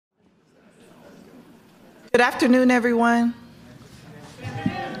Good afternoon, everyone.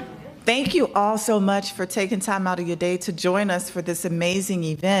 Thank you all so much for taking time out of your day to join us for this amazing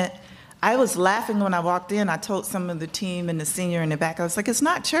event. I was laughing when I walked in. I told some of the team and the senior in the back, I was like, it's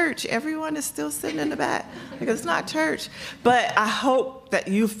not church. Everyone is still sitting in the back. Like, it's not church. But I hope that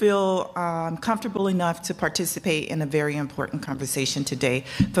you feel comfortable enough to participate in a very important conversation today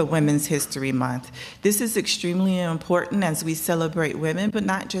for Women's History Month. This is extremely important as we celebrate women, but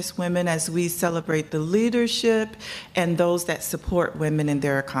not just women, as we celebrate the leadership and those that support women in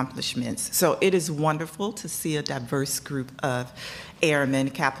their accomplishments. So it is wonderful to see a diverse group of airmen,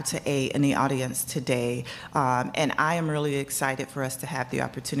 capital A, in the audience today. And I am really excited for us to have the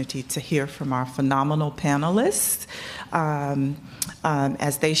opportunity to hear from our phenomenal panelists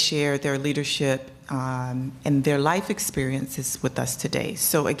as they share their leadership and their life experiences with us today.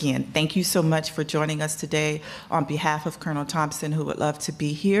 So again, thank you so much for joining us today on behalf of Colonel Thompson, who would love to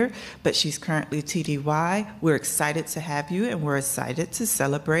be here, but she's currently TDY. We're excited to have you, and we're excited to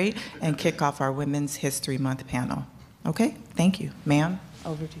celebrate and kick off our Women's History Month panel. Okay, thank you. Ma'am,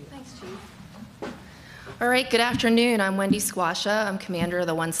 over to you. Thanks, Chief. All right, good afternoon. I'm Wendy Squarcia. I'm commander of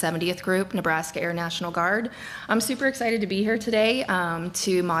the 170th Group, Nebraska Air National Guard. I'm super excited to be here today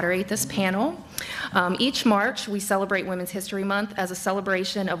to moderate this panel. Each March, we celebrate Women's History Month as a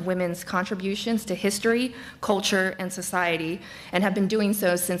celebration of women's contributions to history, culture, and society, and have been doing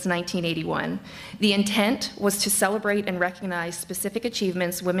so since 1981. The intent was to celebrate and recognize specific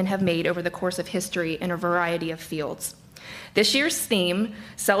achievements women have made over the course of history in a variety of fields. This year's theme,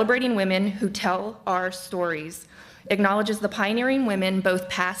 Celebrating Women Who Tell Our Stories, acknowledges the pioneering women, both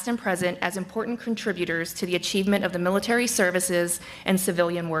past and present, as important contributors to the achievement of the military services and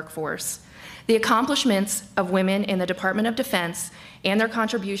civilian workforce. The accomplishments of women in the Department of Defense and their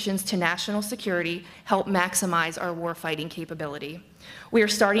contributions to national security help maximize our warfighting capability. We are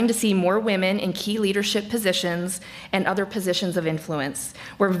starting to see more women in key leadership positions and other positions of influence.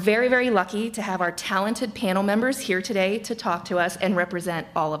 We're very, very lucky to have our talented panel members here today to talk to us and represent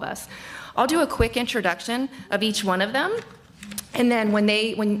all of us. I'll do a quick introduction of each one of them. And then when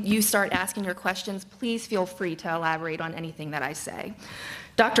you start asking your questions, please feel free to elaborate on anything that I say.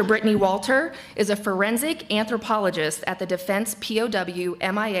 Dr. Brittany Walter is a forensic anthropologist at the Defense POW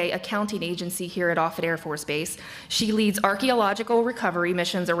MIA Accounting Agency here at Offutt Air Force Base. She leads archaeological recovery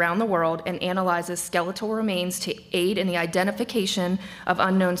missions around the world and analyzes skeletal remains to aid in the identification of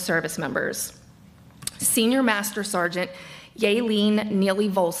unknown service members. Senior Master Sergeant Yaelene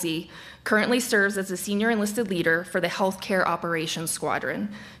Neely-Volsey currently serves as the senior enlisted leader for the Healthcare Operations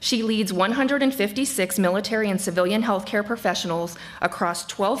Squadron. She leads 156 military and civilian healthcare professionals across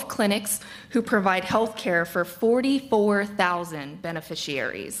 12 clinics who provide healthcare for 44,000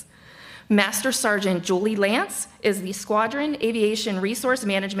 beneficiaries. Master Sergeant Julie Lance is the Squadron Aviation Resource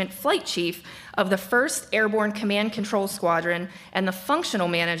Management Flight Chief of the 1st Airborne Command Control Squadron and the functional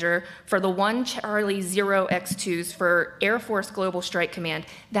manager for the 1 Charlie 0X2s for Air Force Global Strike Command.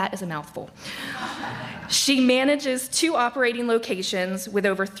 That is a mouthful. She manages 2 operating locations with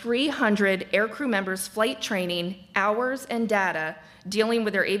over 300 aircrew members' flight training, hours, and data dealing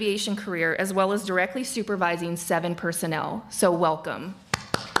with their aviation career, as well as directly supervising 7 personnel. So welcome.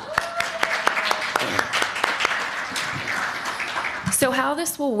 So how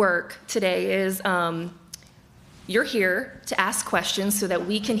this will work today is you're here to ask questions so that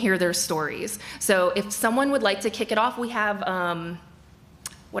we can hear their stories. So if someone would like to kick it off, we have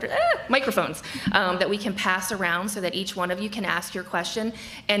microphones that we can pass around so that each one of you can ask your question.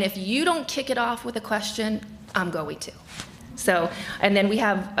 And if you don't kick it off with a question, I'm going to. So, and then we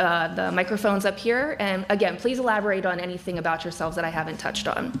have the microphones up here. And again, please elaborate on anything about yourselves that I haven't touched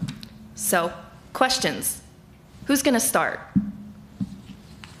on. So, questions. Who's going to start?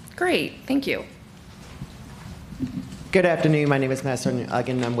 Great, thank you. Good afternoon, my name is Master Sergeant.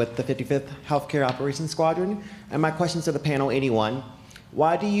 Again, I'm with the 55th Healthcare Operations Squadron. And my question to the panel 81,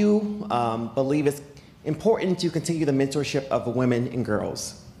 why do you believe it's important to continue the mentorship of women and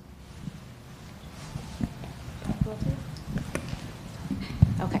girls?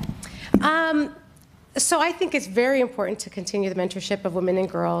 Okay. So I think it's very important to continue the mentorship of women and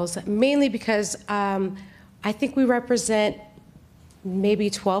girls, mainly because I think we represent maybe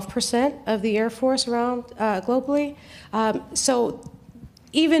 12% of the Air Force around globally. So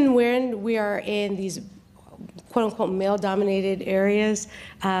even when we are in these quote-unquote male-dominated areas,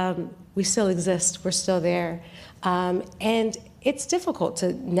 we still exist, we're still there. And it's difficult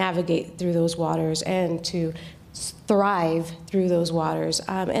to navigate through those waters and to thrive through those waters.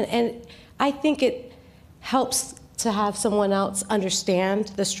 And I think it helps to have someone else understand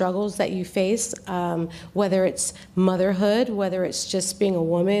the struggles that you face, whether it's motherhood, whether it's just being a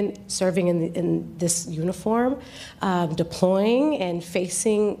woman serving in this uniform, deploying and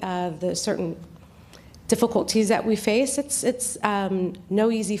facing the certain difficulties that we face. It's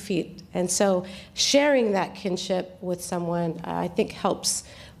no easy feat. And so sharing that kinship with someone, I think, helps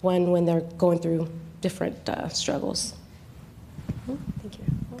when they're going through different struggles. Thank you.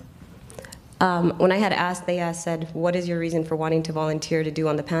 When I had asked, they said, what is your reason for wanting to volunteer to do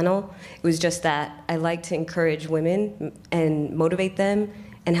on the panel? It was just that I like to encourage women and motivate them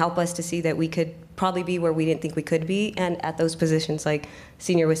and help us to see that we could probably be where we didn't think we could be, and at those positions, like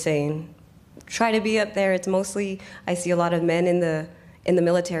Senior was saying, try to be up there. It's mostly, I see a lot of men in the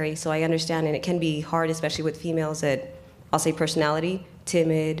military, so I understand, and it can be hard, especially with females that, I'll say personality,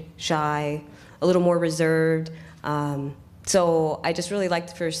 timid, shy, a little more reserved. So I just really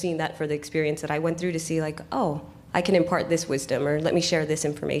liked for seeing that for the experience that I went through, to see like, oh, I can impart this wisdom, or let me share this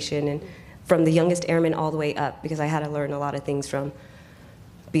information, and from the youngest airman all the way up, because I had to learn a lot of things from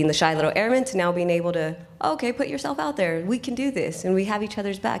being the shy little airman to now being able to, okay, put yourself out there. We can do this, and we have each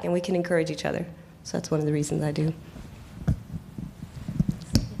other's back, and we can encourage each other. So that's one of the reasons I do.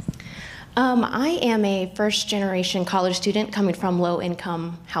 I am a first-generation college student coming from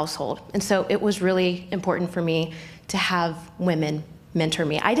low-income household, and so it was really important for me to have women mentor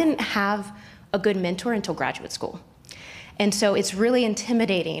me. I didn't have a good mentor until graduate school, and so it's really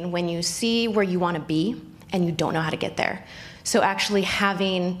intimidating when you see where you want to be and you don't know how to get there. So actually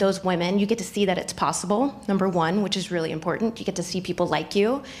having those women, you get to see that it's possible, number one, which is really important. You get to see people like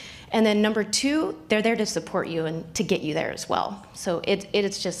you. And then number two, they're there to support you and to get you there as well. So it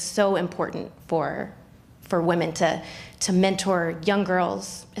is just so important for women to mentor young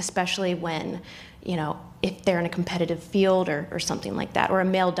girls, especially when, you know, if they're in a competitive field or something like that, or a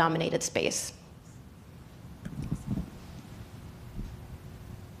male-dominated space.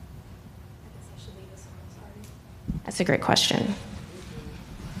 That's a great question.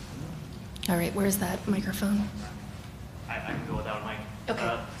 All right, where's that microphone? I can go without a mic.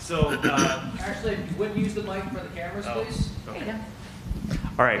 Okay. Actually, if you wouldn't use the mic for the cameras, please. Okay. Yeah.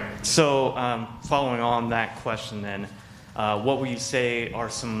 All right. So following on that question then, what would you say are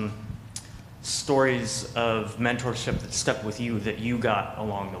some stories of mentorship that stuck with you that you got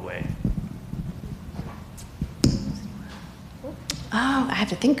along the way? Oh, I have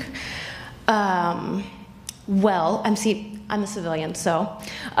to think. Well, I'm a civilian, so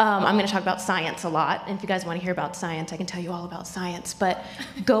I'm going to talk about science a lot. And if you guys want to hear about science, I can tell you all about science. But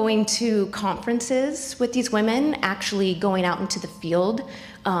going to conferences with these women, actually going out into the field,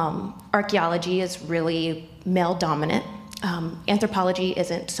 archaeology is really male dominant. Anthropology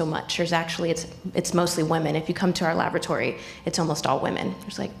isn't so much. There's actually, it's mostly women. If you come to our laboratory, it's almost all women.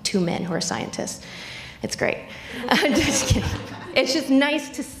 There's like 2 men who are scientists. It's great. I'm just kidding. It's just nice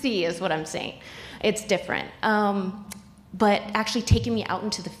to see is what I'm saying. It's different. But actually taking me out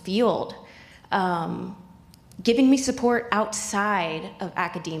into the field, giving me support outside of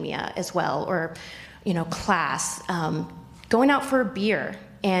academia as well, or, you know, class, going out for a beer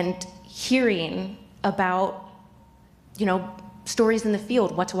and hearing about, you know, stories in the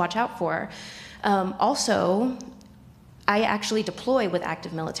field, what to watch out for. Also, I actually deploy with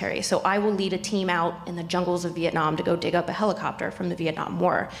active military, so I will lead a team out in the jungles of Vietnam to go dig up a helicopter from the Vietnam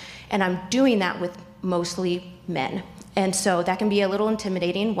War, and I'm doing that with mostly men. And so that can be a little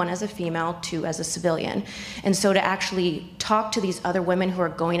intimidating, 1 as a female, 2 as a civilian. And so to actually talk to these other women who are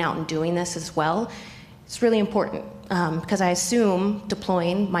going out and doing this as well, it's really important, because I assume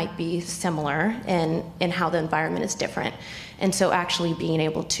deploying might be similar in how the environment is different. And so actually being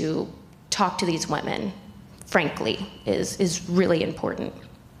able to talk to these women, frankly, is really important.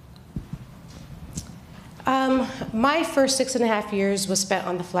 My first 6.5 years was spent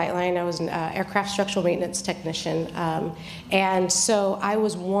on the flight line. I was an aircraft structural maintenance technician. And so I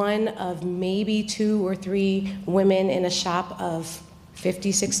was one of maybe 2 or 3 women in a shop of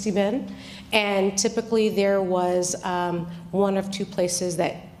 50, 60 men. And typically there was 1 of 2 places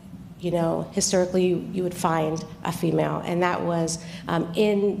that, you know, historically you would find a female. And that was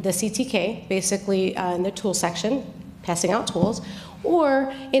in the CTK, basically in the tool section, passing out tools,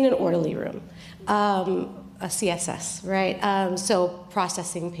 or in an orderly room. A CSS, right? So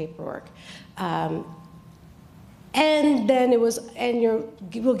processing paperwork. And then it was, and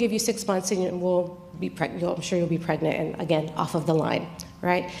we'll give you 6 months and we'll be pregnant, I'm sure you'll be pregnant, and again, off of the line,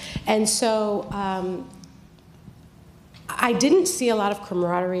 right? And so I didn't see a lot of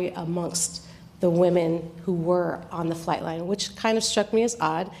camaraderie amongst the women who were on the flight line, which kind of struck me as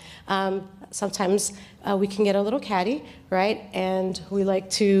odd. Sometimes we can get a little catty, right? And we like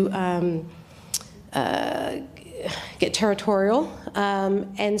to get territorial.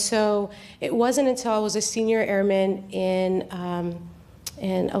 And so it wasn't until I was a senior airman in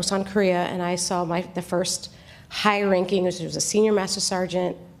Osan, Korea, and I saw the first high-ranking, which was a senior master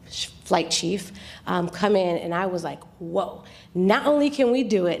sergeant, flight chief, come in, and I was like, whoa, not only can we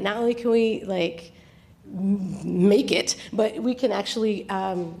do it, not only can we like make it, but we can actually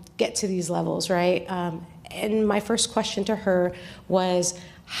get to these levels, right? And my first question to her was,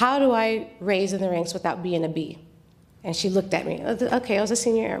 how do I raise in the ranks without being a B? And she looked at me, okay, I was a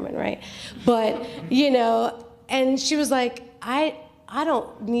senior airman, right? But, you know, and she was like, I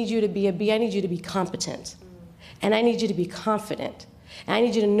don't need you to be a B, I need you to be competent. And I need you to be confident. And I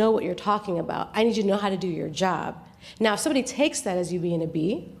need you to know what you're talking about. I need you to know how to do your job. Now, if somebody takes that as you being a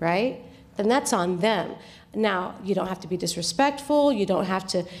B, right, then that's on them. Now, you don't have to be disrespectful. You don't have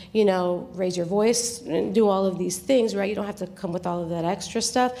to, you know, raise your voice and do all of these things, right? You don't have to come with all of that extra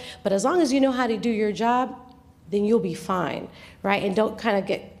stuff. But as long as you know how to do your job, then you'll be fine, right? And don't kind of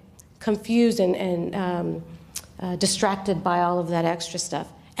get confused and distracted by all of that extra stuff.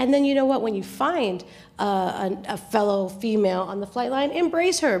 And then you know what? When you find a fellow female on the flight line,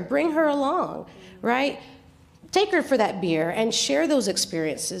 embrace her, bring her along, right? Take her for that beer and share those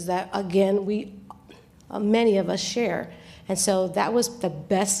experiences that, again, many of us share. And so that was the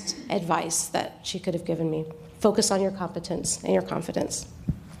best advice that she could have given me. Focus on your competence and your confidence.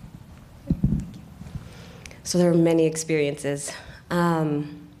 So there are many experiences. I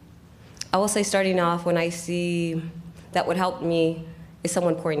will say, starting off, when I see that would help me is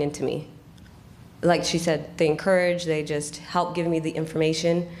someone pouring into me. Like she said, they encourage, they just help give me the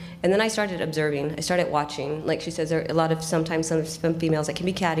information. And then I started observing, I started watching. Like she says, there are a lot of, sometimes some females that can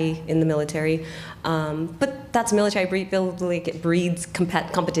be catty in the military. But that's military breeds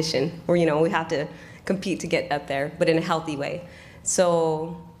competition, or, you know, we have to compete to get up there, but in a healthy way.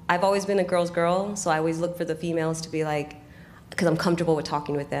 So I've always been a girl's girl, so I always look for the females to be like, because I'm comfortable with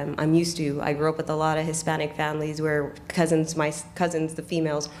talking with them. I'm used to. I grew up with a lot of Hispanic families where my cousins, the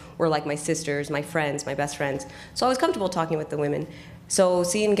females, were like my sisters, my friends, my best friends. So I was comfortable talking with the women. So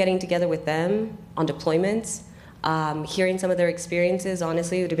getting together with them on deployments, hearing some of their experiences,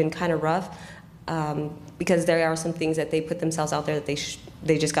 honestly, it would have been kind of rough, because there are some things that they put themselves out there that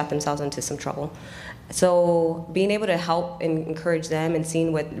they just got themselves into some trouble. So being able to help and encourage them and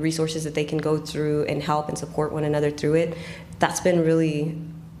seeing what resources that they can go through and help and support one another through it, that's been really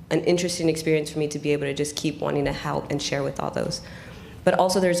an interesting experience for me, to be able to just keep wanting to help and share with all those. But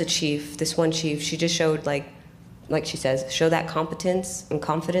also there's a chief, this one chief, she just showed, like she says, show that competence and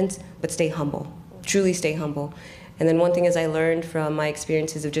confidence, but stay humble, truly stay humble. And then one thing is I learned from my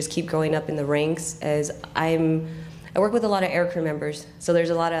experiences of just keep growing up in the ranks, as I work with a lot of aircrew members. So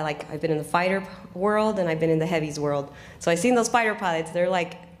there's a lot of, like, I've been in the fighter world and I've been in the heavies world. So I've seen those fighter pilots, they're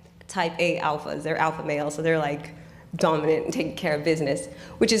like type A alphas, they're alpha males, so they're like dominant and taking care of business,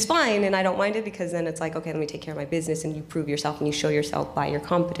 which is fine, and I don't mind it, because then it's like, okay, let me take care of my business, and you prove yourself and you show yourself by your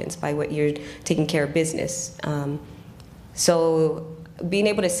competence, by what you're taking care of business. So being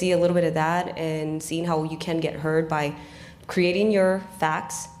able to see a little bit of that and seeing how you can get heard by creating your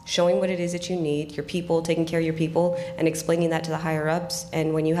facts, showing what it is that you need, your people, taking care of your people, and explaining that to the higher ups.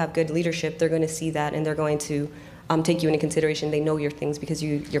 And when you have good leadership, they're going to see that, and they're going to take you into consideration. They know your things because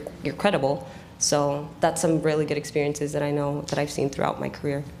you're credible. So that's some really good experiences that I know that I've seen throughout my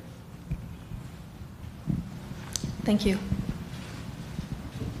career. Thank you.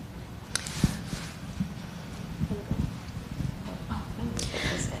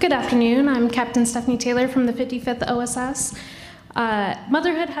 Good afternoon. I'm Captain Stephanie Taylor from the 55th OSS.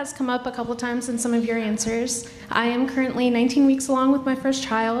 Motherhood has come up a couple times in some of your answers. I am currently 19 weeks along with my first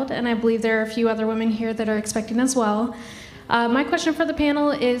child, and I believe there are a few other women here that are expecting as well. My question for the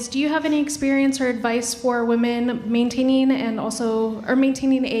panel is, do you have any experience or advice for women maintaining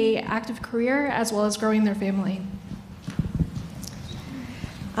a active career as well as growing their family?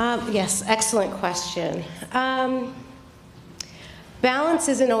 Yes, excellent question. Balance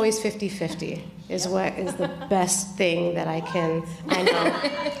isn't always 50-50, is what is the best thing that I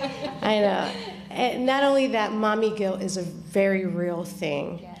know. And not only that, mommy guilt is a very real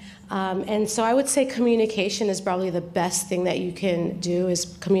thing. And so I would say communication is probably the best thing that you can do,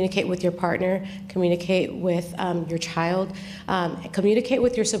 is communicate with your partner, communicate with your child, communicate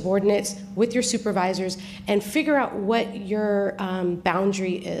with your subordinates, with your supervisors, and figure out what your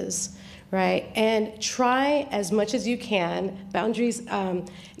boundary is, right? And try as much as you can. Boundaries,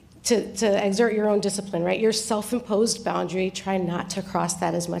 to exert your own discipline, right? Your self-imposed boundary, try not to cross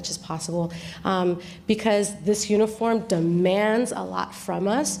that as much as possible, because this uniform demands a lot from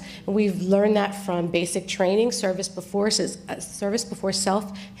us. And we've learned that from basic training. Service before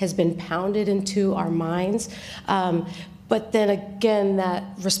self has been pounded into our minds. But then again, that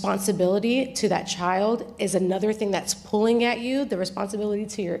responsibility to that child is another thing that's pulling at you. The responsibility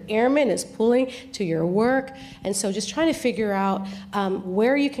to your airmen is pulling to your work. And so just trying to figure out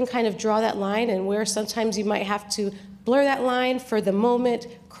where you can kind of draw that line, and where sometimes you might have to blur that line for the moment,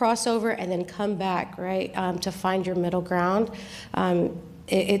 cross over, and then come back, right, to find your middle ground.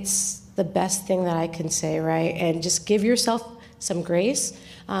 It's the best thing that I can say, right? And just give yourself some grace,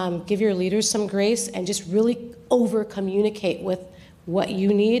 give your leaders some grace, and just really over-communicate with what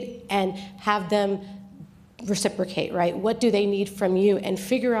you need and have them reciprocate, right? What do they need from you? And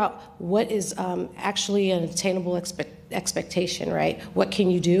figure out what is actually an attainable expectation, right? What can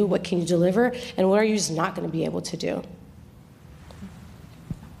you do? What can you deliver? And what are you just not going to be able to do?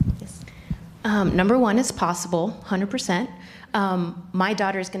 Yes. Number one is possible, 100%. My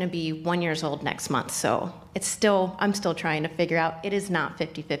daughter is going to be 1 year old next month, so I'm still trying to figure out. It is not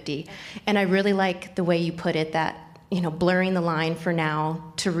 50-50. And I really like the way you put it, that, blurring the line for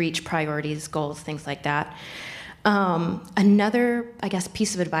now to reach priorities, goals, things like that. Another, I guess,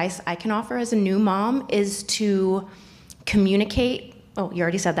 piece of advice I can offer as a new mom is to communicate. Oh, you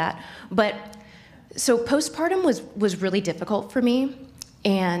already said that. But so postpartum was really difficult for me,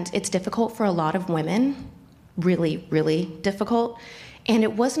 and it's difficult for a lot of women. Really, really difficult. And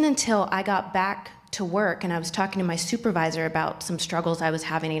it wasn't until I got back to work and I was talking to my supervisor about some struggles I was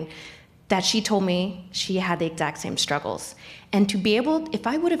having that she told me she had the exact same struggles. And to be able, if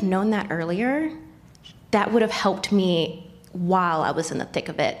I would have known that earlier, that would have helped me while I was in the thick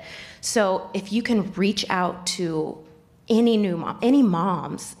of it. So if you can reach out to any new mom, any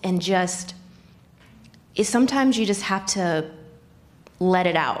moms, and sometimes you just have to let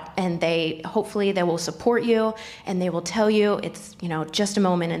it out, and hopefully they will support you, and they will tell you it's just a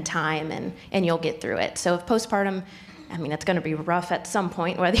moment in time, and you'll get through it. So if postpartum, it's going to be rough at some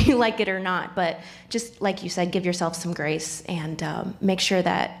point, whether you like it or not, but just like you said, give yourself some grace, and make sure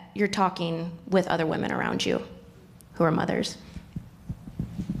that you're talking with other women around you who are mothers.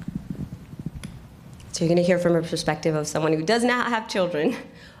 So you're going to hear from a perspective of someone who does not have children.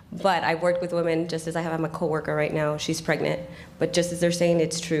 But I've worked with women, just as I have my coworker right now, she's pregnant. But just as they're saying,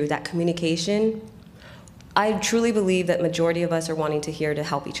 it's true, that communication, I truly believe that majority of us are wanting to hear to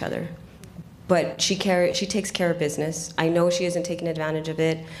help each other. But she takes care of business. I know she isn't taking advantage of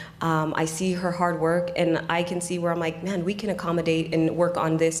it. I see her hard work, and I can see where I'm like, man, we can accommodate and work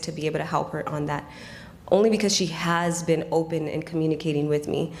on this to be able to help her on that. Only because she has been open and communicating with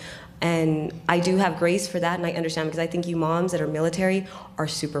me. And I do have grace for that, and I understand, because I think you moms that are military are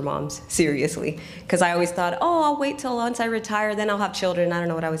super moms, seriously. Because I always thought, oh, I'll wait till once I retire, then I'll have children. I don't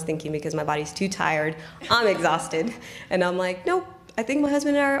know what I was thinking, because my body's too tired. I'm exhausted. And I'm like, nope, I think my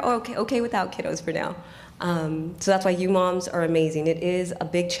husband and I are okay without kiddos for now. So that's why you moms are amazing. It is a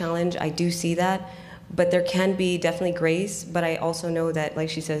big challenge. I do see that. But there can be definitely grace, but I also know that, like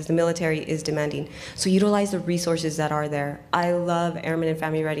she says, the military is demanding. So utilize the resources that are there. I love Airmen and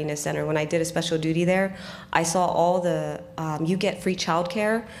Family Readiness Center. When I did a special duty there, I saw all the, you get free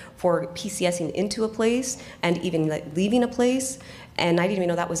childcare for PCSing into a place and even leaving a place. And I didn't even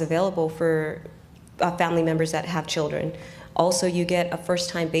know that was available for family members that have children. Also, you get a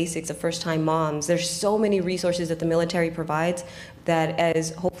first-time basics, a first-time moms. There's so many resources that the military provides that,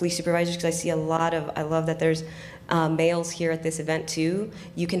 as hopefully supervisors, because I see I love that there's males here at this event too,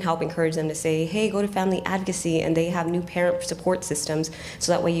 you can help encourage them to say, hey, go to family advocacy, and they have new parent support systems,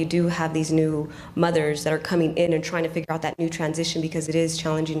 so that way you do have these new mothers that are coming in and trying to figure out that new transition, because it is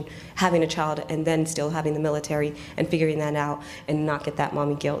challenging having a child and then still having the military and figuring that out and not get that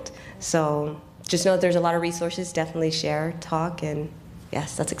mommy guilt. So just know that there's a lot of resources. Definitely share, talk, and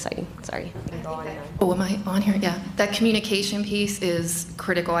yes, that's exciting. Sorry. Oh, am I on here? Yeah. That communication piece is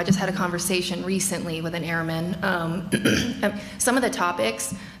critical. I just had a conversation recently with an airman. Some of the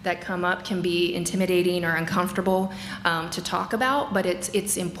topics that come up can be intimidating or uncomfortable to talk about, but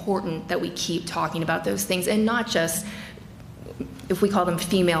it's important that we keep talking about those things, and not just, if we call them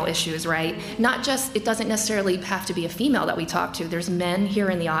female issues, right? Not just, it doesn't necessarily have to be a female that we talk to. There's men here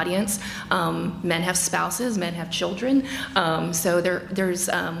in the audience. Men have spouses, men have children. So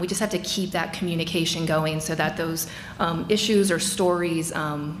we just have to keep that communication going, so that those issues or stories,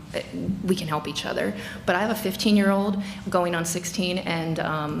 we can help each other. But I have a 15-year-old going on 16, and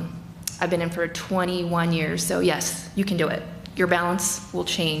I've been in for 21 years. So yes, you can do it. Your balance will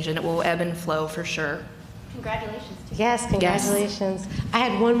change, and it will ebb and flow for sure. Congratulations. Yes, congratulations. Yes. I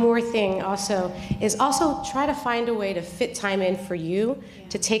had one more thing also, is also try to find a way to fit time in for you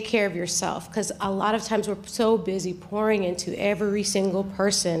to take care of yourself, because a lot of times we're so busy pouring into every single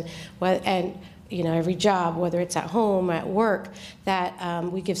person, and every job, whether it's at home or at work, that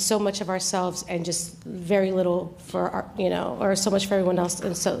we give so much of ourselves and just very little for our, or so much for everyone else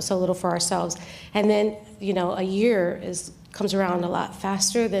and so little for ourselves. And then, a year comes around a lot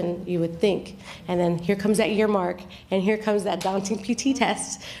faster than you would think. And then here comes that year mark, and here comes that daunting PT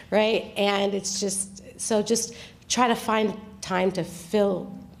test, right? And it's just try to find time to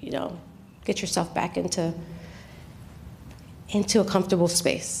fill, get yourself back into a comfortable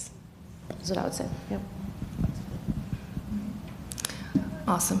space. That's what I would say. Yep.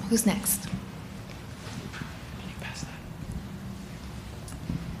 Awesome. Who's next?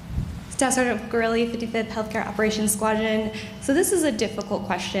 Staff Sergeant Gorelli, 55th Healthcare Operations Squadron. So this is a difficult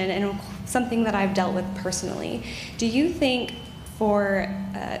question and something that I've dealt with personally. Do you think for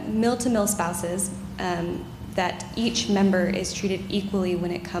mill-to-mill spouses that each member is treated equally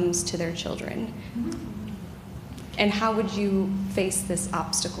when it comes to their children? And how would you face this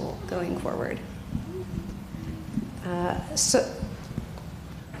obstacle going forward? Okay.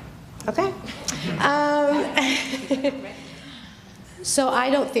 So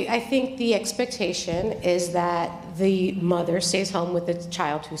I think the expectation is that the mother stays home with the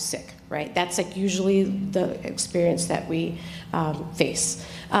child who's sick, right? That's like usually the experience that we face.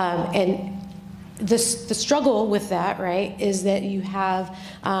 And the struggle with that, right, is that you have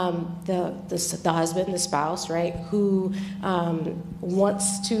the husband, the spouse, right, who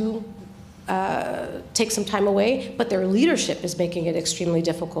wants to take some time away, but their leadership is making it extremely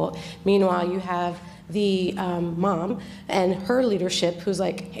difficult. Meanwhile, you have the mom and her leadership who's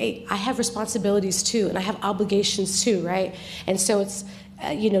like, hey, I have responsibilities too, and I have obligations too, right? And so it's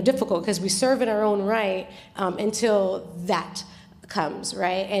difficult because we serve in our own right until that comes,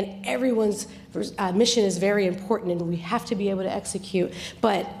 right? And everyone's mission is very important, and we have to be able to execute.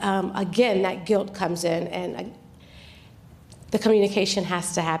 But again, that guilt comes in, and the communication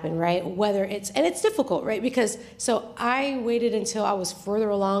has to happen, right? And it's difficult, right? Because, so I waited until I was further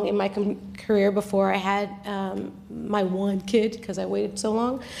along in my career before I had my one kid, because I waited so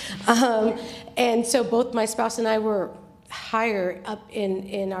long. And so both my spouse and I were higher up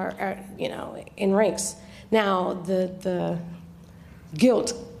in our in ranks. Now, the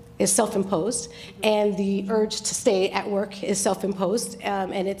guilt is self-imposed, and the urge to stay at work is self-imposed,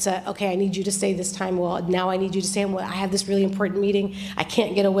 and it's okay, I need you to stay this time. Well, now I need you to stay. Well, I have this really important meeting. I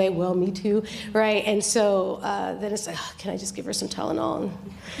can't get away. Well, me too, right? And so then it's like, oh, can I just give her some Tylenol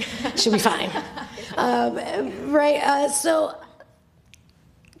and she'll be fine, right? So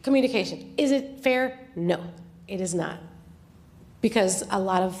communication, is it fair? No, it is not. Because a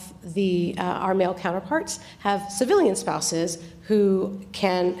lot of our male counterparts have civilian spouses who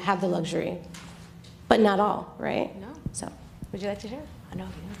can have the luxury, but not all, right? No. So, would you like to share? No.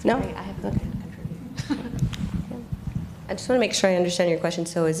 Great. I have nothing to contribute. I just want to make sure I understand your question.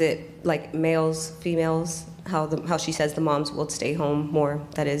 So is it like males, females, how she says the moms will stay home more,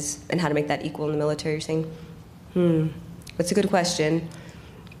 that is, and how to make that equal in the military, you're saying? That's a good question.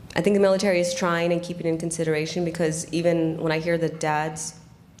 I think the military is trying and keeping in consideration, because even when I hear the dads,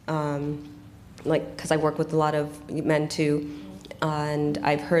 because I work with a lot of men too, and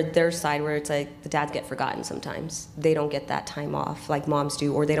I've heard their side where it's like the dads get forgotten sometimes. They don't get that time off like moms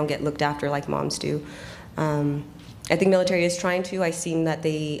do, or they don't get looked after like moms do. I think military is trying to. I've seen that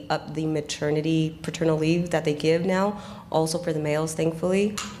they up the maternity, paternal leave that they give now, also for the males,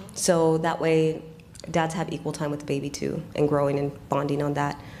 thankfully. So that way, dads have equal time with the baby too, and growing and bonding on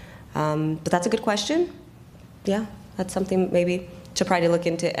that. But that's a good question. Yeah, that's something maybe to try to look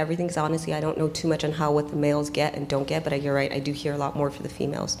into everything, because honestly, I don't know too much on what the males get and don't get, but you're right, I do hear a lot more for the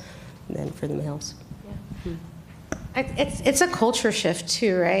females than for the males. Yeah. It's a culture shift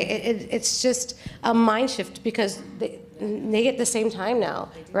too, right? It's just a mind shift, because they get the same time now,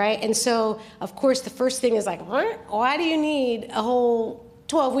 right? And so, of course, the first thing is like, why do you need a whole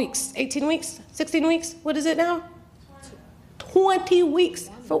 12 weeks, 18 weeks, 16 weeks? What is it now? 20 weeks.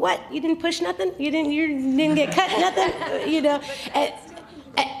 For what? You didn't push nothing? You didn't get cut nothing?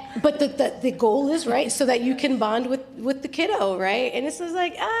 But the goal is, right, so that you can bond with the kiddo, right? And this is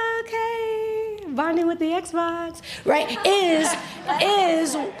like, okay, bonding with the Xbox, right,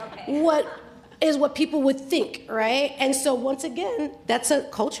 is what people would think, right? And so once again, that's a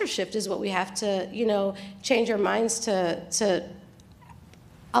culture shift, is what we have to, change our minds to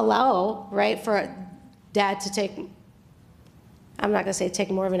allow, right, for dad to take, I'm not going to say take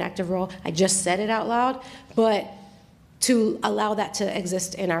more of an active role. I just said it out loud, but to allow that to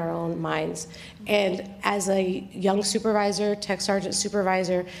exist in our own minds. And as a young supervisor, tech sergeant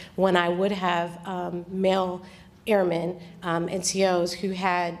supervisor, when I would have male airmen, NCOs, who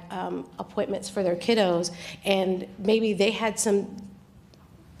had appointments for their kiddos, and maybe they had some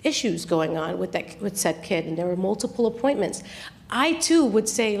issues going on with said kid, and there were multiple appointments, I too would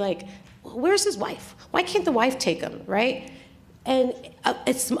say, like, where's his wife? Why can't the wife take him, right? And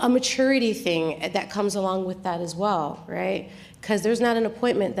it's a maturity thing that comes along with that as well, right? Because there's not an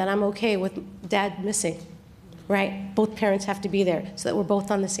appointment that I'm okay with dad missing, right? Both parents have to be there so that we're both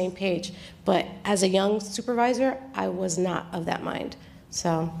on the same page. But as a young supervisor, I was not of that mind,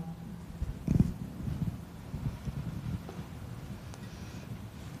 so.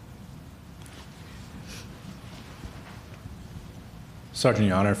 Sergeant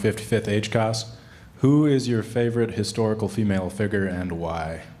Your Honor, 55th HCOS. Who is your favorite historical female figure and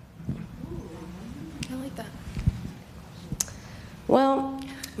why? I like that. Well,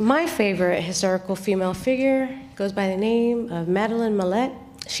 my favorite historical female figure goes by the name of Madeleine Millette.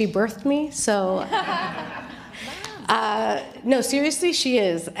 She birthed me, so no, seriously, she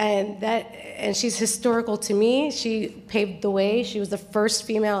is, and she's historical to me. She paved the way. She was the first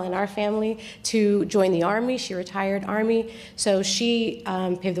female in our family to join the Army. She retired Army, so she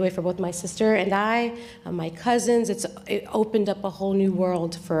paved the way for both my sister and I, my cousins. It opened up a whole new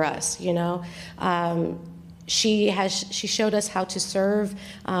world for us, you know. She showed us how to serve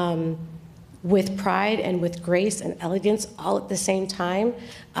with pride and with grace and elegance all at the same time.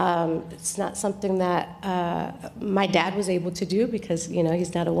 It's not something that my dad was able to do because, you know,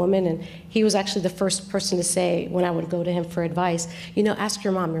 he's not a woman, and he was actually the first person to say, when I would go to him for advice, you know, ask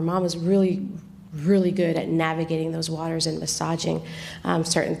your mom. Your mom is really, really good at navigating those waters and massaging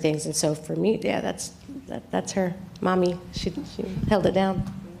certain things. And so for me, yeah, that's her, mommy. She held it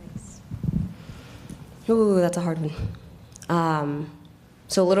down. Ooh, that's a hard one.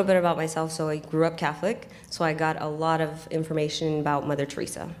 So a little bit about myself. So I grew up Catholic, so I got a lot of information about Mother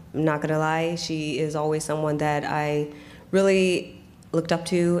Teresa. I'm not gonna lie, she is always someone that I really looked up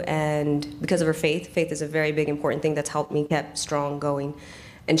to, and because of her faith is a very big important thing that's helped me keep strong going.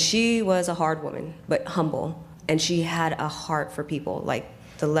 And she was a hard woman, but humble, and she had a heart for people, like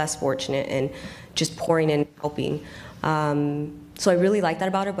the less fortunate, and just pouring in, helping. So I really liked that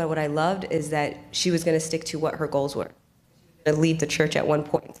about her, but what I loved is that she was gonna stick to what her goals were. To leave the church at one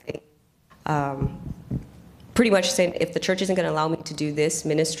point, pretty much saying, if the church isn't going to allow me to do this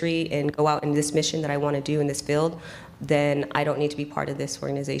ministry and go out in this mission that I want to do in this field, then I don't need to be part of this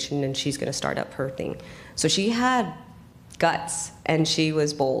organization, and she's going to start up her thing. So she had guts, and she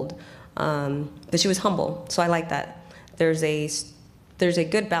was bold, but she was humble, so I like that. There's a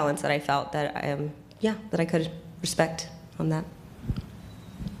good balance that I felt that that I could respect on that.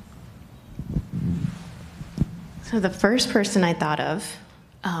 So the first person I thought of,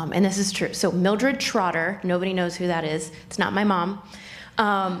 and this is true, so Mildred Trotter, nobody knows who that is, it's not my mom.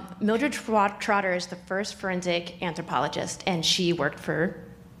 Mildred Trotter is the first forensic anthropologist, and she worked for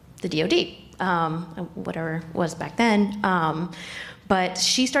the DOD, whatever it was back then. But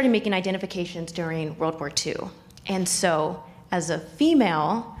she started making identifications during World War II. And so as a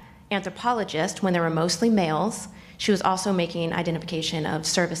female anthropologist, when there were mostly males, she was also making identification of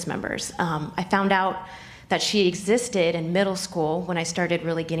service members. I found out that she existed in middle school when I started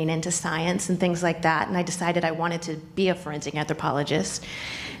really getting into science and things like that, and I decided I wanted to be a forensic anthropologist.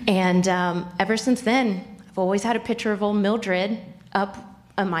 And ever since then, I've always had a picture of old Mildred up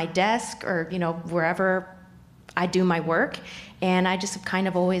on my desk, or wherever I do my work, and I just have kind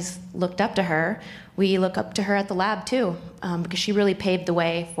of always looked up to her. We look up to her at the lab too, because she really paved the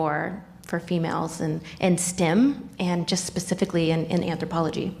way for females in STEM, and just specifically in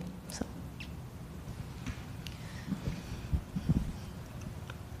anthropology.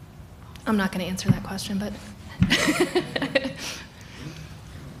 I'm not going to answer that question, but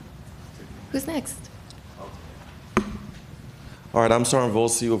who's next? All right, I'm Sergeant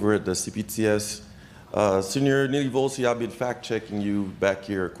Volsi over at the CPTS. Senior Neely Volsi, I've been fact-checking you back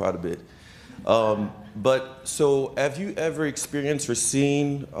here quite a bit. So have you ever experienced or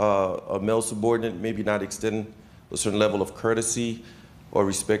seen a male subordinate maybe not extend a certain level of courtesy or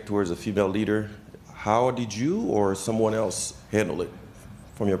respect towards a female leader? How did you or someone else handle it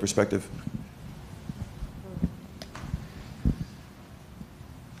from your perspective?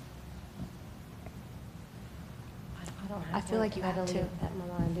 I feel like you had to. Do you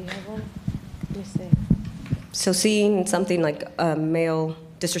have one? Let me see. So seeing something like a male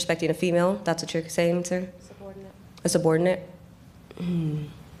disrespecting a female, that's what you're saying, sir? Subordinate. A subordinate?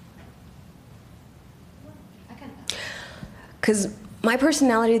 Because My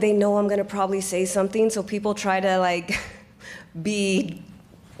personality, they know I'm gonna probably say something, so people try to like be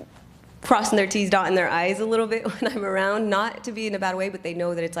crossing their T's, dotting their I's a little bit when I'm around, not to be in a bad way, but they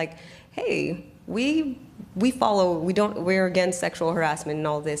know that it's like, hey, we're against sexual harassment and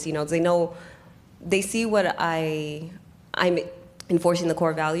all this, you know. They know, they see what I'm enforcing the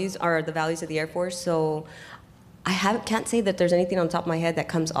core values, are the values of the Air Force, so can't say that there's anything on top of my head that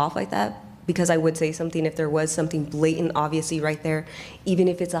comes off like that, because I would say something if there was something blatant, obviously right there, even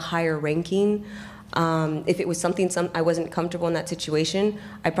if it's a higher ranking. If it was something I wasn't comfortable in that situation,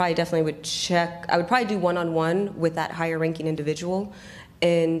 I probably definitely would check. I would probably do one-on-one with that higher ranking individual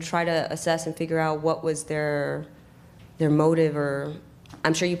and try to assess and figure out what was their motive, or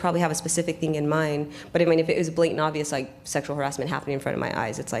I'm sure you probably have a specific thing in mind, but I mean, if it was blatant obvious, like sexual harassment happening in front of my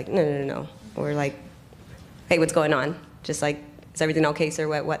eyes, it's like, no. Or like, hey, what's going on? Just like, is everything okay,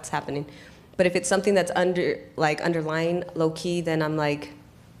 sir? What's happening? But if it's something that's underlying, low-key, then I'm like,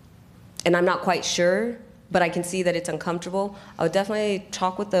 and I'm not quite sure, but I can see that it's uncomfortable, I would definitely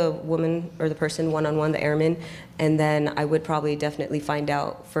talk with the woman or the person one-on-one, the airman, and then I would probably definitely find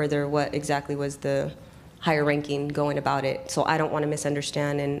out further what exactly was the higher ranking going about it. So I don't want to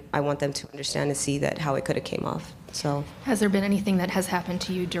misunderstand, and I want them to understand and see that how it could have came off. So, has there been anything that has happened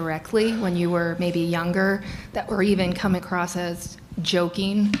to you directly when you were maybe younger that were even come across as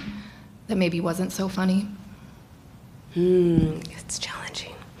joking that maybe wasn't so funny? It's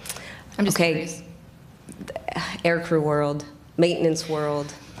challenging. I'm just curious. Aircrew world, maintenance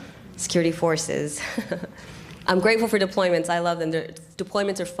world, security forces. I'm grateful for deployments. I love them.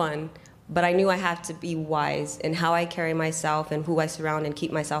 Deployments are fun, but I knew I have to be wise in how I carry myself and who I surround and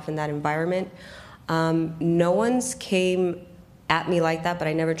keep myself in that environment. No one's came at me like that, but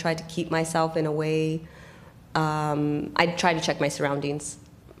I never tried to keep myself in a way. I tried to check my surroundings.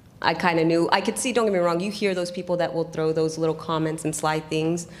 I kind of knew. I could see, don't get me wrong, you hear those people that will throw those little comments and sly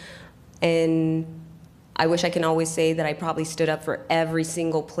things. And I wish I can always say that I probably stood up for every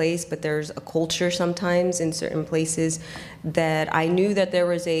single place, but there's a culture sometimes in certain places that I knew that there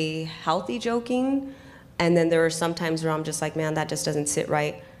was a healthy joking, and then there are some times where I'm just like, man, that just doesn't sit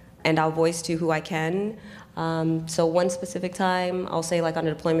right, and I'll voice to who I can. So one specific time, I'll say like on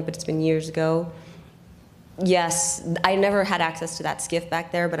a deployment, but it's been years ago. Yes, I never had access to that skiff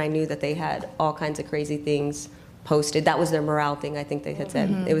back there, but I knew that they had all kinds of crazy things posted. That was their morale thing, I think they had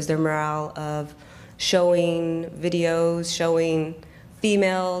said. It was their morale of showing videos, showing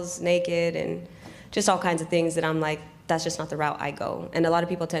females naked, and just all kinds of things that I'm like, that's just not the route I go. And a lot of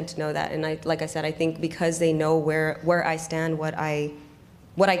people tend to know that. And like I said, I think because they know where I stand, what I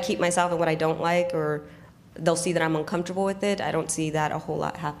keep myself and what I don't like, or they'll see that I'm uncomfortable with it, I don't see that a whole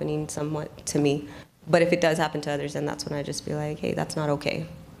lot happening somewhat to me. But if it does happen to others, then that's when I just be like, hey, that's not okay.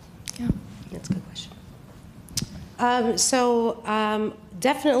 Yeah. That's a good question.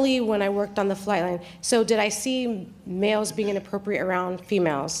 Definitely when I worked on the flight line. So did I see males being inappropriate around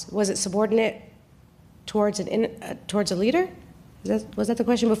females? Was it subordinate towards a leader? Was that the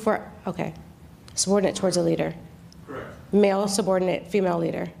question before? Okay. Subordinate towards a leader. Correct. Male subordinate, female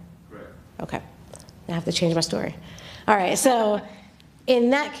leader. Correct. Okay. I have to change my story. All right, so in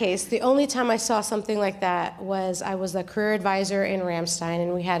that case, the only time I saw something like that was I was the career advisor in Ramstein,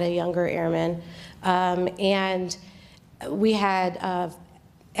 and we had a younger airman, and we had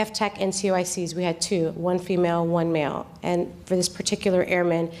FTech NCOICs. We had two, one female, one male. And for this particular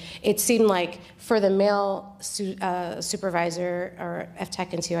airman, it seemed like for the male supervisor or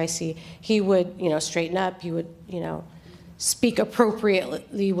FTech NCOIC, he would, straighten up. He would, speak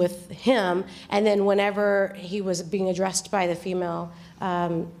appropriately with him. And then whenever he was being addressed by the female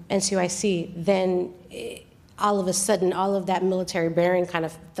NCOIC, then all of a sudden, all of that military bearing kind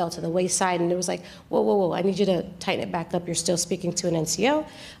of fell to the wayside, and it was like, whoa, I need you to tighten it back up. You're still speaking to an NCO.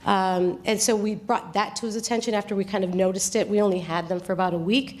 And so we brought that to his attention after we kind of noticed it. We only had them for about a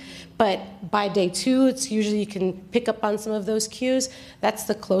week, but by day 2, it's usually you can pick up on some of those cues. That's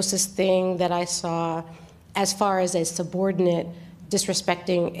the closest thing that I saw as far as a subordinate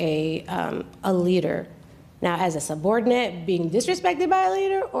disrespecting a leader. Now, as a subordinate being disrespected by a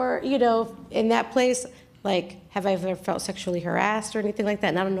leader, or, in that place, like, have I ever felt sexually harassed or anything like that?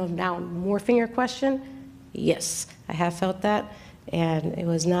 And I don't know if now I'm morphing your question. Yes, I have felt that. And it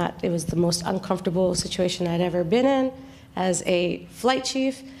was the most uncomfortable situation I'd ever been in as a flight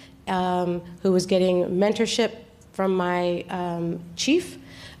chief who was getting mentorship from my chief.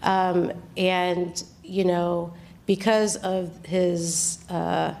 And, because of his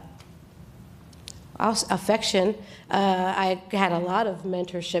affection, I had a lot of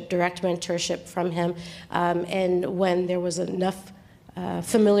mentorship, direct mentorship from him. And when there was enough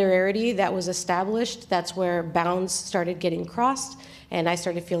familiarity that was established, that's where bounds started getting crossed, and I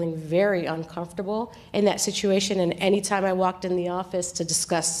started feeling very uncomfortable in that situation. And anytime I walked in the office to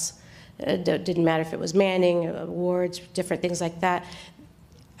discuss, didn't matter if it was Manning, awards, different things like that,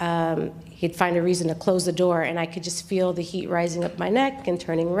 he'd find a reason to close the door, and I could just feel the heat rising up my neck and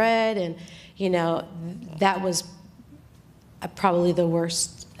turning red, and that was probably the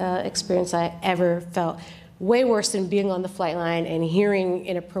worst experience I ever felt. Way worse than being on the flight line and hearing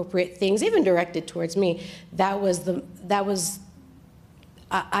inappropriate things, even directed towards me.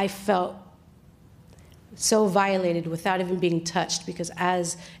 I felt so violated without even being touched, because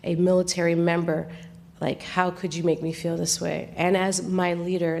as a military member, like, how could you make me feel this way? And as my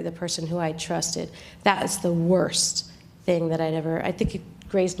leader, the person who I trusted, that is the worst thing that I think he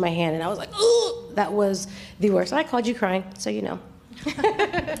grazed my hand, and I was like, ooh, that was the worst. And I called you crying, so you know.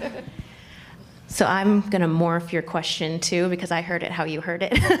 So I'm going to morph your question too, because I heard it how you heard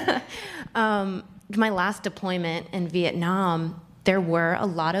it. My last deployment in Vietnam, there were a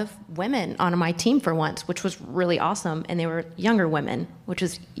lot of women on my team for once, which was really awesome. And they were younger women, which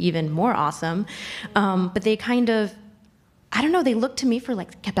was even more awesome. But they kind of, I don't know, they looked to me for,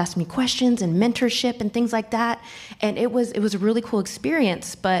 like, kept asking me questions and mentorship and things like that. And it was a really cool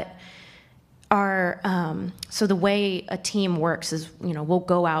experience. But so the way a team works is, we'll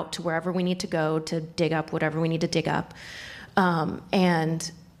go out to wherever we need to go to dig up whatever we need to dig up.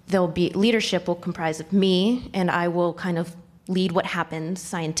 And leadership will comprise of me, and I will kind of lead what happens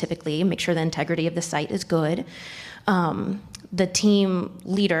scientifically, make sure the integrity of the site is good. The team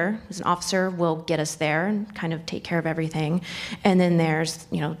leader, who's an officer, will get us there and kind of take care of everything. And then there's,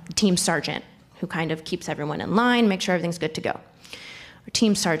 team sergeant, who kind of keeps everyone in line, make sure everything's good to go. Our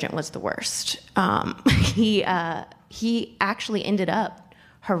team sergeant was the worst. He actually ended up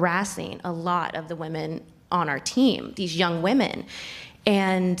harassing a lot of the women on our team, these young women.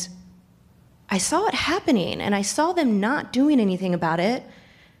 And I saw it happening, and I saw them not doing anything about it,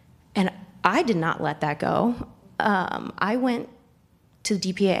 and I did not let that go. I went to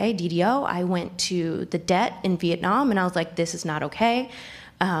the DPAA, DDO, I went to the DET in Vietnam, and I was like, this is not okay.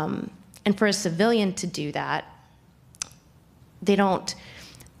 And for a civilian to do that,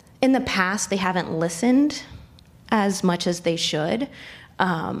 in the past, they haven't listened as much as they should,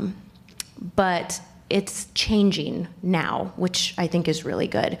 but it's changing now, which I think is really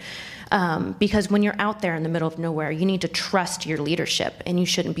good. Because when you're out there in the middle of nowhere, you need to trust your leadership, and you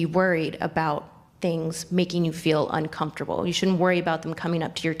shouldn't be worried about things making you feel uncomfortable. You shouldn't worry about them coming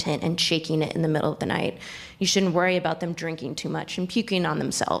up to your tent and shaking it in the middle of the night. You shouldn't worry about them drinking too much and puking on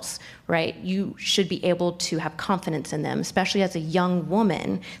themselves, right? You should be able to have confidence in them, especially as a young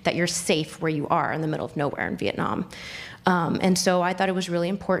woman, that you're safe where you are in the middle of nowhere in Vietnam. And so I thought it was really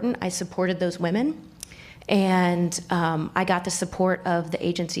important. I supported those women, and I got the support of the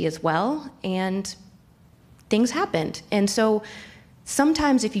agency as well, and things happened. And so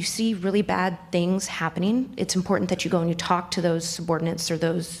sometimes if you see really bad things happening, it's important that you go and you talk to those subordinates or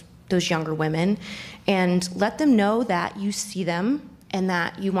those younger women and let them know that you see them and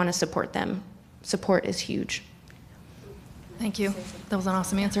that you want to support them. Support is huge. Thank you. That was an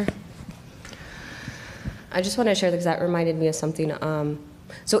awesome answer. I just want to share, because that reminded me of something.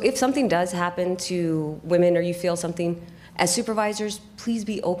 So if something does happen to women, or you feel something, as supervisors, please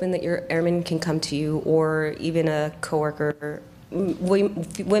be open that your airman can come to you, or even a coworker,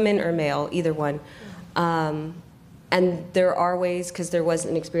 women or male, either one. And there are ways, because there was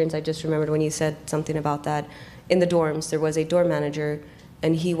an experience I just remembered when you said something about that. In the dorms, there was a dorm manager,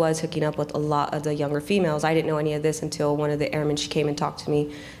 and he was hooking up with a lot of the younger females. I didn't know any of this until one of the airmen, she came and talked to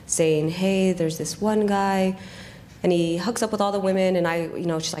me, saying, hey, there's this one guy, and he hooks up with all the women, and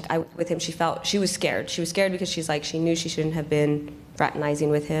she's like, with him, she was scared. She was scared because she's like, she knew she shouldn't have been fraternizing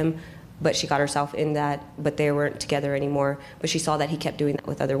with him, but she got herself in that, but they weren't together anymore. But she saw that he kept doing that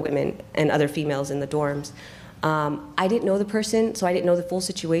with other women and other females in the dorms. I didn't know the person, so I didn't know the full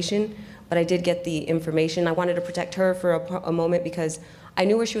situation, but I did get the information. I wanted to protect her for a moment, because I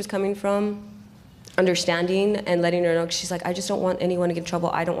knew where she was coming from, understanding and letting her know. She's like, I just don't want anyone to get in trouble.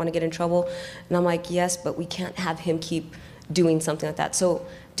 I don't want to get in trouble. And I'm like, yes, but we can't have him keep doing something like that. So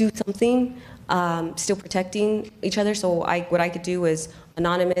do something, still protecting each other. So what I could do is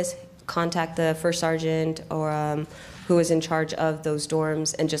anonymous, contact the first sergeant or who is in charge of those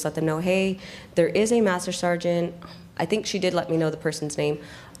dorms, and just let them know, hey, there is a master sergeant. I think she did let me know the person's name,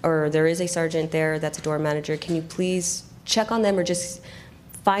 or there is a sergeant there that's a dorm manager. Can you please check on them, or just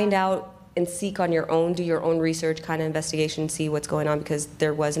find out and seek on your own, do your own research, kind of investigation, see what's going on, because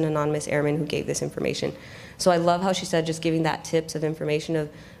there was an anonymous airman who gave this information. So I love how she said, just giving that tips of information of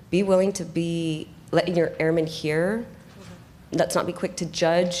be willing to be letting your airmen hear let's not be quick to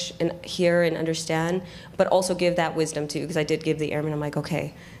judge and hear and understand, but also give that wisdom too, because I did give the airmen, I'm like,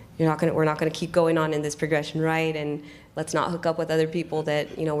 okay, we're not gonna keep going on in this progression, right? And let's not hook up with other people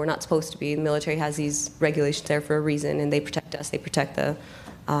that, we're not supposed to be. The military has these regulations there for a reason, and they protect us. They protect the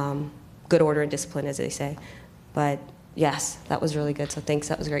good order and discipline, as they say. But yes, that was really good, so thanks,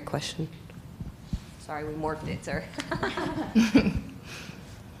 that was a great question. Sorry, we morphed it, sir. I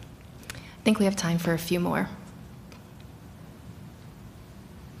think we have time for a few more.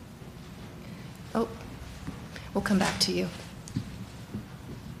 Oh, we'll come back to you.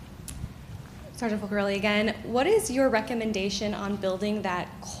 Sergeant Fulgarelli again. What is your recommendation on building that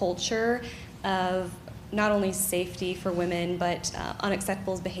culture of not only safety for women, but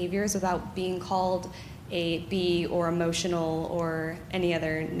unacceptable behaviors without being called a B or emotional or any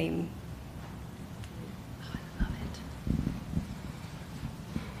other name?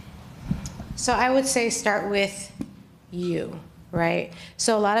 So I would say start with you, right?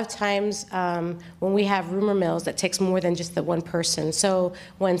 So a lot of times when we have rumor mills, that takes more than just the one person. So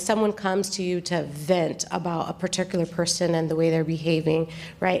when someone comes to you to vent about a particular person and the way they're behaving,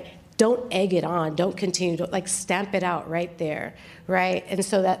 right? Don't egg it on. Don't continue to stamp it out right there, right? And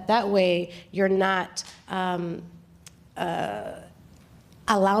so that way you're not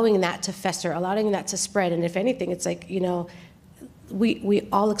allowing that to fester, allowing that to spread. And if anything, it's like, we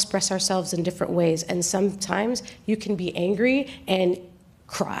all express ourselves in different ways, and sometimes you can be angry and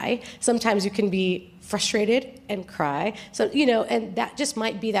cry. Sometimes you can be frustrated and cry. So, and that just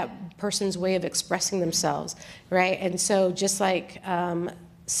might be that person's way of expressing themselves, right? And so just like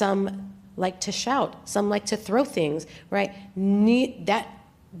some like to shout, some like to throw things, right? That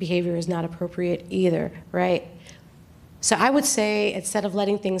behavior is not appropriate either, right? So I would say instead of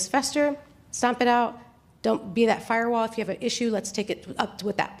letting things fester, stomp it out. Don't be that firewall. If you have an issue, let's take it up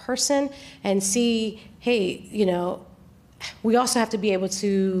with that person and see, hey, we also have to be able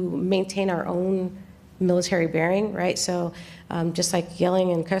to maintain our own military bearing, right? So just like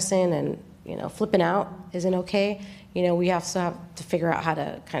yelling and cursing and, flipping out isn't okay. We also have to figure out how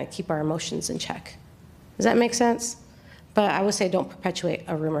to kind of keep our emotions in check. Does that make sense? But I would say don't perpetuate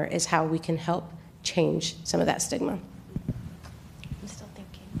a rumor is how we can help change some of that stigma. I'm still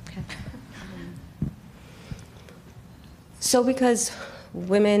thinking. Okay. So because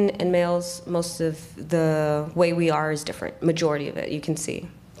women and males, most of the way we are is different. Majority of it, you can see.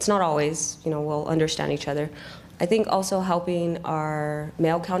 It's not always, we'll understand each other. I think also helping our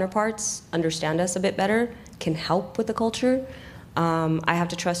male counterparts understand us a bit better can help with the culture. I have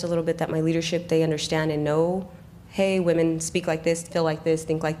to trust a little bit that my leadership, they understand and know, hey, women speak like this, feel like this,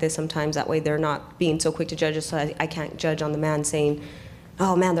 think like this sometimes. That way they're not being so quick to judge us, so I can't judge on the man saying,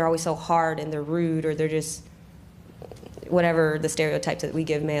 oh man, they're always so hard and they're rude or they're just whatever the stereotypes that we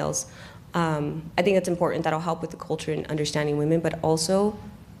give males. I think it's important. That'll help with the culture and understanding women, but also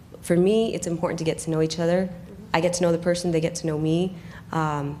for me, it's important to get to know each other. I get to know the person, they get to know me.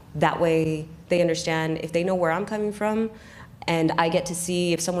 That way they understand if they know where I'm coming from, and I get to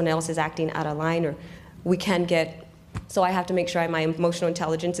see if someone else is acting out of line, or we can get, so I have to make sure I have my emotional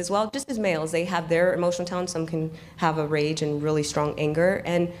intelligence as well. Just as males, they have their emotional talent. Some can have a rage and really strong anger,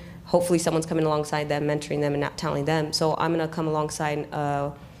 and hopefully someone's coming alongside them, mentoring them and not telling them. So I'm gonna come alongside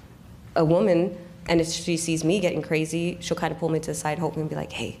a woman, and if she sees me getting crazy, she'll kind of pull me to the side, hopefully, and be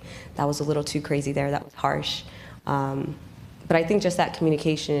like, hey, that was a little too crazy there, that was harsh. But I think just that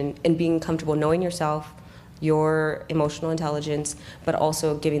communication and being comfortable knowing yourself, your emotional intelligence, but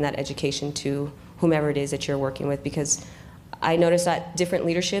also giving that education to whomever it is that you're working with, because I notice that different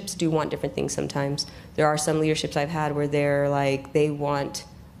leaderships do want different things sometimes. There are some leaderships I've had where they're like, they want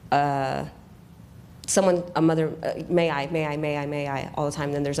someone, a mother, may I, all the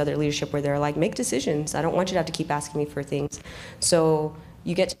time. Then there's other leadership where they're like, make decisions. I don't want you to have to keep asking me for things. So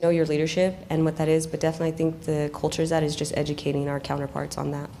you get to know your leadership and what that is, but definitely I think the culture is that is just educating our counterparts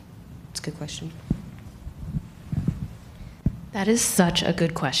on that. It's a good question. That is such a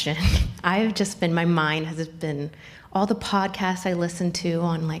good question. I've just been, my mind has been, all the podcasts I listen to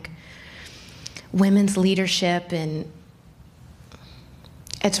on like women's leadership, and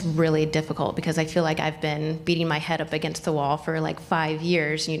it's really difficult because I feel like I've been beating my head up against the wall for like 5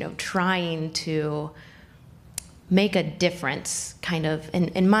 years, trying to make a difference kind of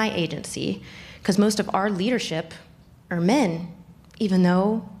in my agency, because most of our leadership are men, even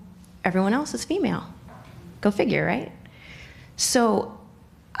though everyone else is female. Go figure, right? So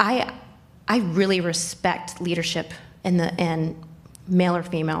I really respect leadership and male or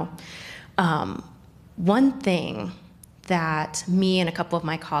female. One thing that me and a couple of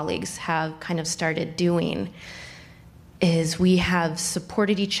my colleagues have kind of started doing is we have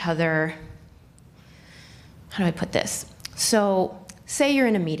supported each other. How do I put this? So say you're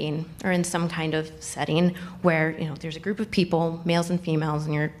in a meeting or in some kind of setting where there's a group of people, males and females,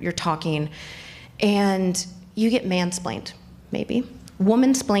 and you're talking, and you get mansplained, maybe.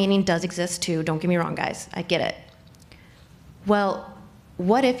 Womansplaining does exist too, don't get me wrong, guys, I get it. Well,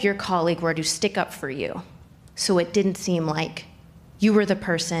 what if your colleague were to stick up for you so it didn't seem like you were the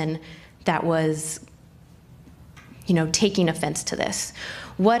person that was, taking offense to this?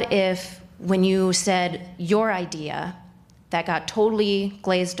 What if when you said your idea that got totally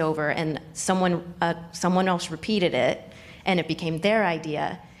glazed over and someone else repeated it and it became their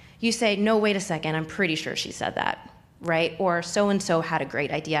idea, you say, no, wait a second, I'm pretty sure she said that, right? Or so-and-so had a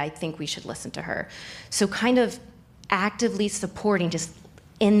great idea, I think we should listen to her. So kind of actively supporting just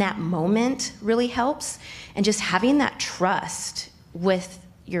in that moment really helps, and just having that trust with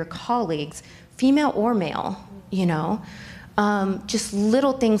your colleagues, female or male, just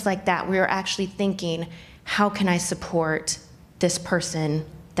little things like that where you're actually thinking, how can I support this person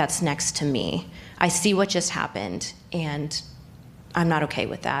that's next to me? I see what just happened, and I'm not okay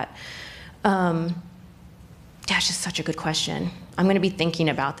with that. That's just such a good question. I'm going to be thinking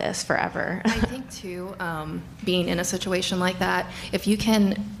about this forever. I think, too, being in a situation like that, if you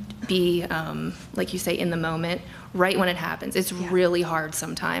can be, like you say, in the moment, right when it happens, it's really hard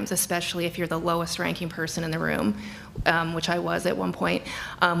sometimes, especially if you're the lowest ranking person in the room, which I was at one point,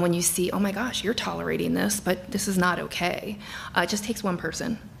 when you see, oh my gosh, you're tolerating this, but this is not okay. It just takes one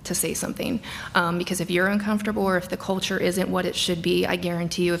person to say something, because if you're uncomfortable or if the culture isn't what it should be, I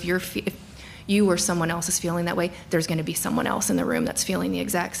guarantee you, if you or someone else is feeling that way, there's going to be someone else in the room that's feeling the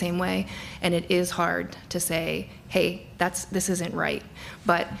exact same way. And it is hard to say, hey, this isn't right.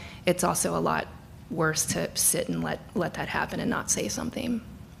 But it's also a lot worse to sit and let that happen and not say something.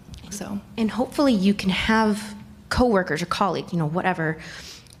 So. And hopefully you can have coworkers or colleagues, whatever,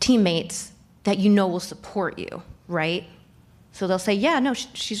 teammates that will support you, right? So they'll say, yeah, no,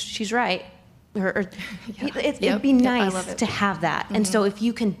 she's right. It'd be nice to have that. Mm-hmm. And so if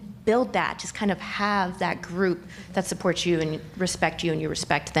you can build that, just kind of have that group that supports you and you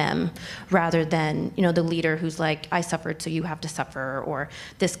respect them, rather than, the leader who's like, I suffered, so you have to suffer, or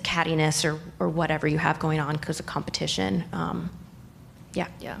this cattiness or whatever you have going on because of competition. Yeah.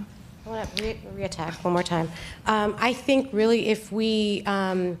 I want to reattack one more time. I think really if we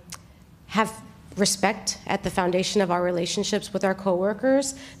have respect at the foundation of our relationships with our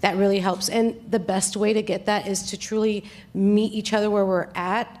coworkers, that really helps. And the best way to get that is to truly meet each other where we're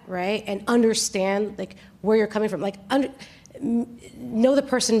at, right? And understand where you're coming from. Know the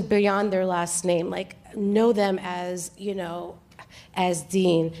person beyond their last name. Know them as, as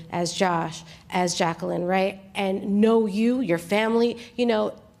Dean, as Josh, as Jacqueline, right? And know you, your family,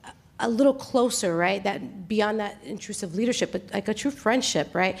 a little closer, right? That beyond that intrusive leadership, but like a true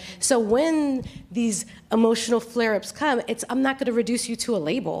friendship, right? So when these emotional flare-ups come, I'm not going to reduce you to a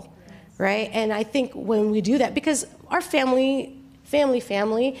label, right? And I think when we do that, because our family,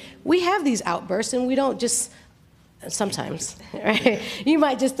 we have these outbursts, and we don't just sometimes, right? You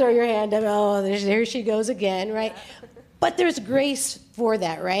might just throw your hand up, oh, there she goes again, right? But there's grace for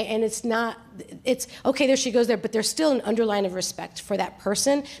that, right? And it's okay, there she goes there, but there's still an underline of respect for that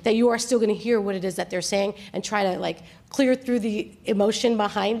person, that you are still gonna hear what it is that they're saying and try to clear through the emotion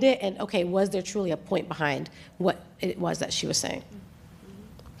behind it, and okay, was there truly a point behind what it was that she was saying?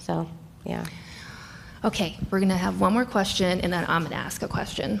 So, yeah. Okay, we're gonna have one more question, and then I'm gonna ask a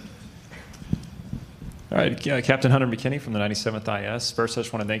question. All right, Captain Hunter McKinney from the 97th IS. First, I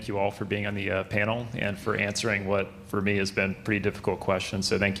just want to thank you all for being on the panel and for answering what, for me, has been pretty difficult questions.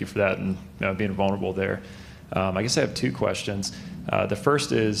 So thank you for that and being vulnerable there. I guess I have two questions. The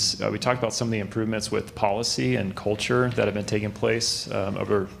first is, we talked about some of the improvements with policy and culture that have been taking place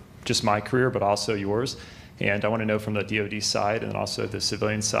over just my career, but also yours. And I want to know from the DoD side and also the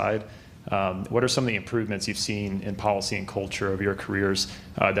civilian side, what are some of the improvements you've seen in policy and culture over your careers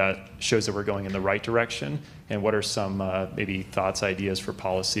that shows that we're going in the right direction? And what are some maybe thoughts, ideas for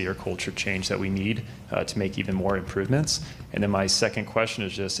policy or culture change that we need to make even more improvements? And then my second question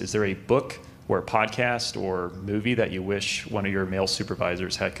is just, is there a book or a podcast or movie that you wish one of your male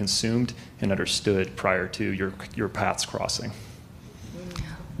supervisors had consumed and understood prior to your paths crossing?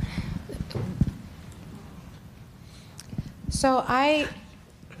 So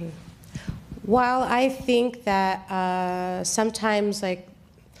while I think that sometimes the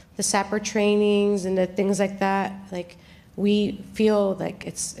sapper trainings and the things like that, we feel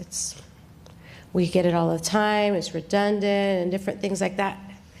like we get it all the time, it's redundant and different things like that.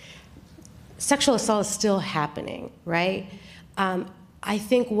 Sexual assault is still happening, right? I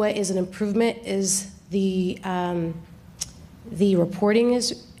think what is an improvement is the the reporting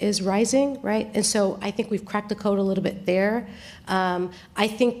is rising, right? And so I think we've cracked the code a little bit there. I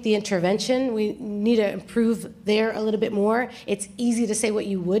think the intervention, we need to improve there a little bit more. It's easy to say what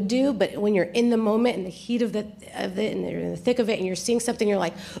you would do, but when you're in the moment, in the heat of it, and you're in the thick of it, and you're seeing something, you're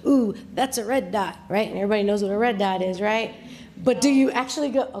like, ooh, that's a red dot, right? And everybody knows what a red dot is, right? But do you actually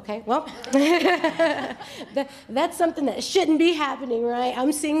go, okay, well, that's something that shouldn't be happening, right?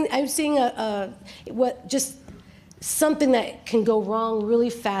 I'm seeing just something that can go wrong really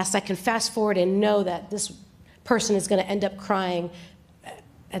fast. I can fast forward and know that this person is going to end up crying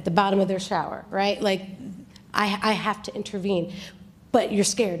at the bottom of their shower, right? Like, I have to intervene. But you're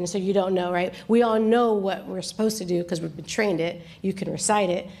scared, and so you don't know, right? We all know what we're supposed to do because we've been trained it. You can recite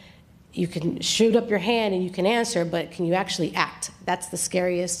it. You can shoot up your hand and you can answer, but can you actually act? That's the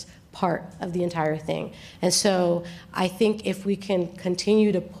scariest part of the entire thing. And so I think if we can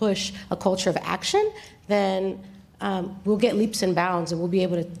continue to push a culture of action, then we'll get leaps and bounds, and we'll be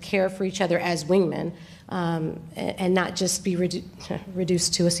able to care for each other as wingmen, and not just be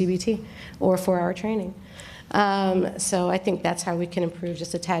reduced to a CBT or 4-hour training. So I think that's how we can improve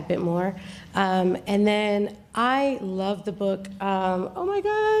just a tad bit more. And then I love the book, oh my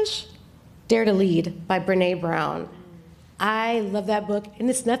gosh, Dare to Lead by Brene Brown. I love that book, and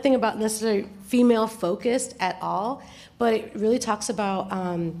it's nothing about necessarily female focused at all, but it really talks about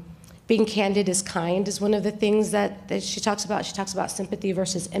being candid is kind is one of the things that she talks about. She talks about sympathy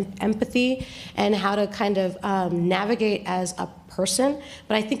versus empathy and how to kind of navigate as a person.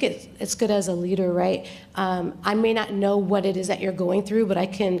 But I think it's good as a leader, right? I may not know what it is that you're going through, but I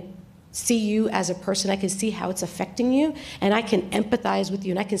can see you as a person. I can see how it's affecting you, and I can empathize with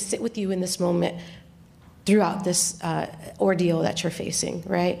you, and I can sit with you in this moment throughout this ordeal that you're facing,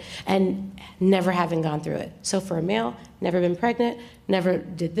 right? And never having gone through it. So for a male, never been pregnant, never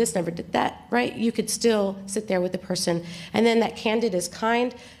did this, never did that, right? You could still sit there with the person. And then that candid is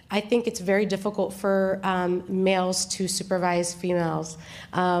kind. I think it's very difficult for males to supervise females,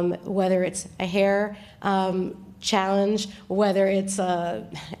 whether it's a hair challenge, whether it's a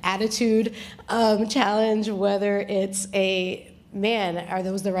attitude challenge, whether it's a man, are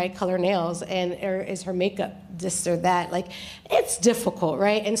those the right color nails, and or is her makeup this or that? Like, it's difficult,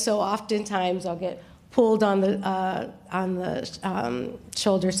 right? And so oftentimes I'll get pulled on the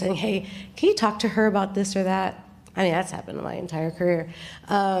shoulder saying, hey, can you talk to her about this or that? I mean, that's happened in my entire career.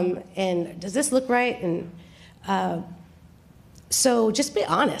 And does this look right? And so just be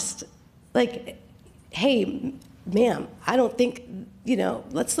honest. Like, hey, ma'am, I don't think,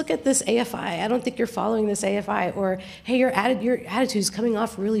 let's look at this AFI. I don't think you're following this AFI. Or, hey, your attitude's coming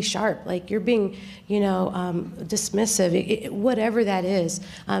off really sharp. Like, you're being, dismissive. Whatever that is,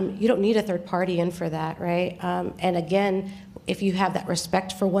 you don't need a third party in for that, right? And again, if you have that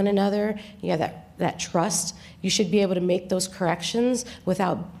respect for one another, you have that trust, you should be able to make those corrections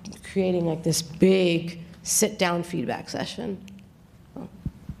without creating like this big sit-down feedback session.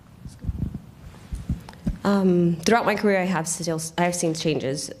 Throughout my career, I have seen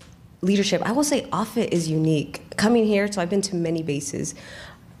changes. Leadership, I will say Offutt is unique. Coming here, so I've been to many bases.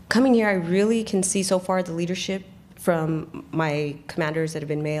 Coming here, I really can see so far the leadership from my commanders that have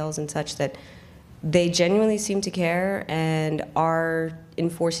been males and such, that they genuinely seem to care and are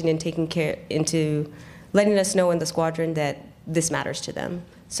enforcing and taking care into letting us know in the squadron that this matters to them,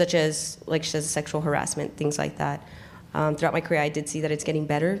 such as, like she says, sexual harassment, things like that. Throughout my career, I did see that it's getting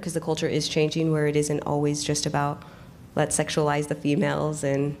better because the culture is changing, where it isn't always just about let's sexualize the females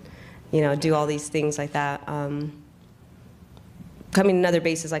and do all these things like that. Coming in other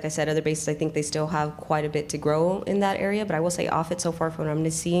bases, like I said, other bases, I think they still have quite a bit to grow in that area. But I will say Offutt, so far from what I'm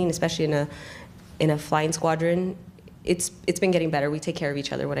seeing, especially in a flying squadron, it's been getting better. We take care of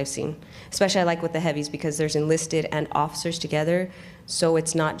each other, what I've seen. Especially I like with the heavies because there's enlisted and officers together. So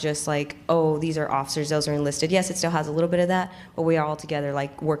it's not just like, oh, these are officers, those are enlisted. Yes, it still has a little bit of that, but we are all together,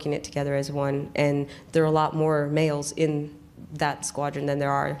 like working it together as one. And there are a lot more males in that squadron than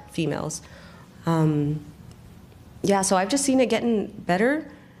there are females. Yeah, so I've just seen it getting better,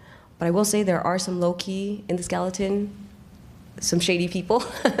 but I will say there are some low-key in the skeleton, some shady people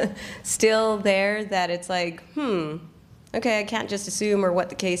still there that it's like, okay, I can't just assume or what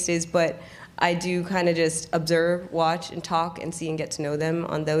the case is, but I do kind of just observe, watch, and talk and see and get to know them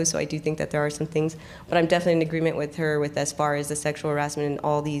on those. So I do think that there are some things, but I'm definitely in agreement with her with as far as the sexual harassment and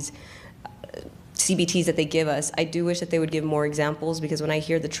all these CBTs that they give us. I do wish that they would give more examples, because when I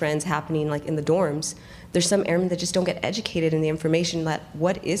hear the trends happening like in the dorms, there's some airmen that just don't get educated in the information that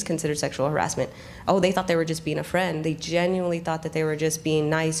what is considered sexual harassment. Oh, they thought they were just being a friend. They genuinely thought that they were just being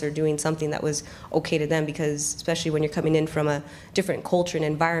nice or doing something that was okay to them, because especially when you're coming in from a different culture and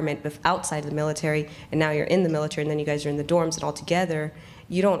environment outside of the military, and now you're in the military, and then you guys are in the dorms and all together,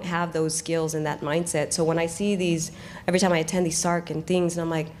 you don't have those skills and that mindset. So when I see these, every time I attend these SARC and things, and I'm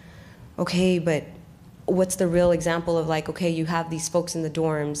like, okay, but what's the real example of, like, okay, you have these folks in the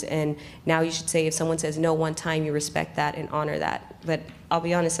dorms, and now you should say, if someone says no one time, you respect that and honor that. But I'll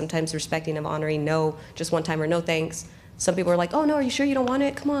be honest, sometimes respecting and honoring no just one time or no thanks, some people are like, oh no, are you sure you don't want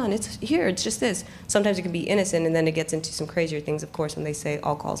it? Come on, it's here, it's just this. Sometimes it can be innocent, and then it gets into some crazier things, of course, when they say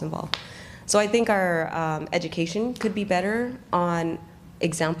alcohol's involved. So I think our education could be better on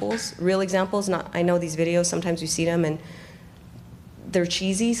examples, real examples. I know these videos, sometimes we see them and they're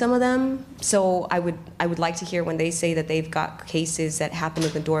cheesy, some of them. So I would like to hear when they say that they've got cases that happen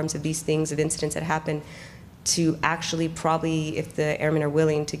in the dorms of these things, of incidents that happen, to actually probably, if the airmen are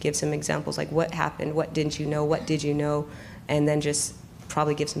willing, to give some examples, like what happened, what didn't you know, what did you know, and then just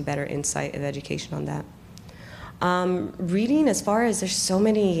probably give some better insight of education on that. Reading, as far as, there's so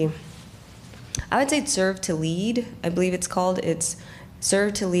many, I would say Serve to Lead, I believe it's called. It's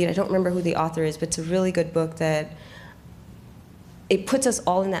Serve to Lead. I don't remember who the author is, but it's a really good book that it puts us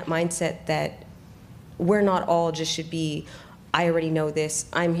all in that mindset that we're not all just should be, I already know this,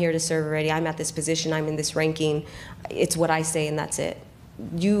 I'm here to serve already, I'm at this position, I'm in this ranking, it's what I say and that's it.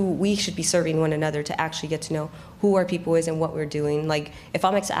 We should be serving one another to actually get to know who our people is and what we're doing. Like, if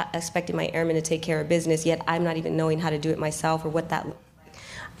I'm expecting my airmen to take care of business, yet I'm not even knowing how to do it myself or what that looks like,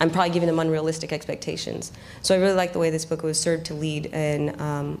 I'm probably giving them unrealistic expectations. So I really like the way this book was Serve to Lead,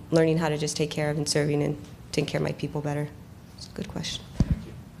 and learning how to just take care of and serving and taking care of my people better. It's a good question.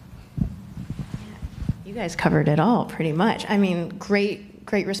 You guys covered it all pretty much. I mean, great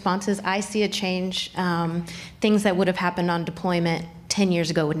responses. I see a change. Things that would have happened on deployment 10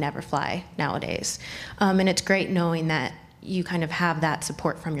 years ago would never fly nowadays. And it's great knowing that you kind of have that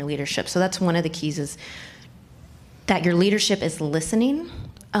support from your leadership. So that's one of the keys, is that your leadership is listening,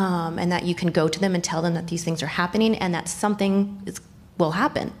 and that you can go to them and tell them that these things are happening and that something will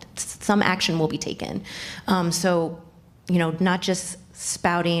happen. Some action will be taken. So, you know, not just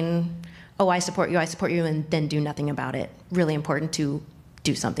spouting, oh, I support you, and then do nothing about it. Really important to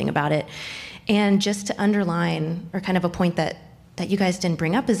do something about it. And just to underline, or kind of a point that you guys didn't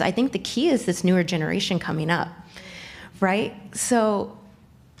bring up, is I think the key is this newer generation coming up, right? So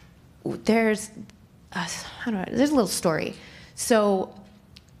there's a little story. So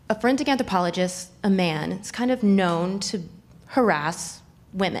a forensic anthropologist, a man, is kind of known to harass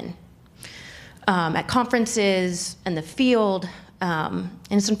women at conferences, in the field, and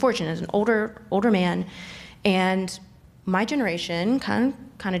it's unfortunate. It's an older man, and my generation kind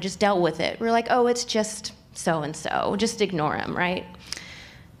of just dealt with it. We're like, oh, it's just so-and-so, just ignore him, right?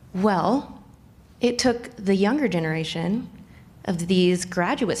 Well, it took the younger generation of these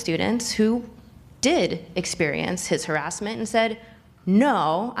graduate students who did experience his harassment and said,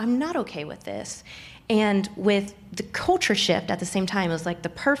 no, I'm not okay with this. And with the culture shift at the same time, it was like the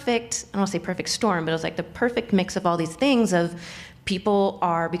perfect, I don't want to say perfect storm, but it was like the perfect mix of all these things of people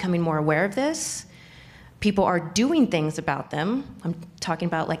are becoming more aware of this. People are doing things about them. I'm talking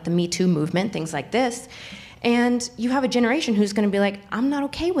about like the Me Too movement, things like this. And you have a generation who's going to be like, I'm not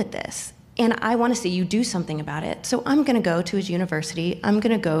okay with this. And I want to see you do something about it. So I'm going to go to his university. I'm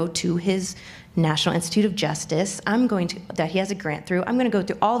going to go to his National Institute of Justice. That he has a grant through. I'm going to go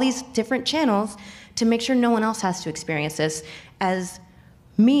through all these different channels to make sure no one else has to experience this, as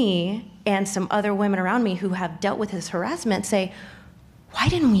me and some other women around me who have dealt with his harassment say, why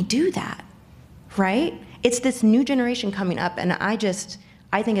didn't we do that, right? It's this new generation coming up, and I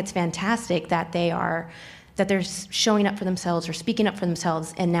think it's fantastic that they're showing up for themselves or speaking up for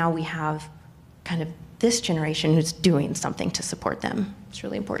themselves, and now we have kind of this generation who's doing something to support them. It's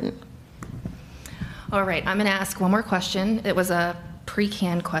really important. All right, I'm going to ask one more question. It was a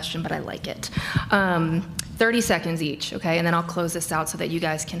pre-canned question, but I like it. 30 seconds each, okay? And then I'll close this out so that you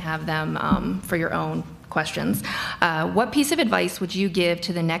guys can have them for your own questions. What piece of advice would you give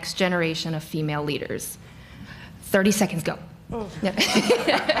to the next generation of female leaders? 30 seconds, go. Oh.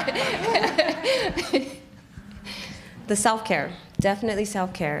 The self-care, definitely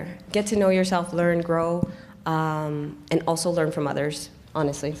self-care. Get to know yourself, learn, grow, and also learn from others,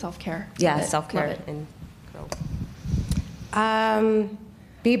 honestly. Self-care. Yeah, self-care and grow.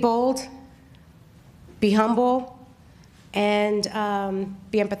 Be bold, be humble, and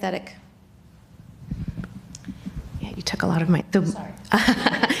be empathetic. Yeah, you took a lot of my... Sorry.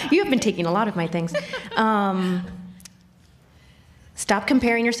 You have been taking a lot of my things. Stop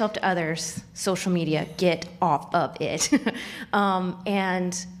comparing yourself to others. Social media, get off of it.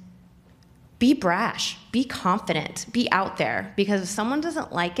 And be brash, be confident, be out there. Because if someone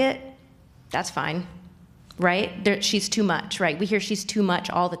doesn't like it, that's fine, right? She's too much, right? We hear she's too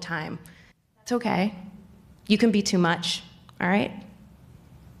much all the time. It's okay. You can be too much, all right?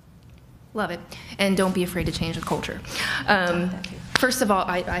 Love it. And don't be afraid to change the culture. First of all,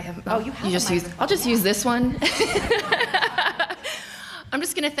 I have, I'll just use this one. I'm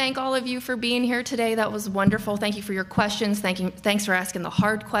just going to thank all of you for being here today. That was wonderful. Thank you for your questions. Thanks for asking the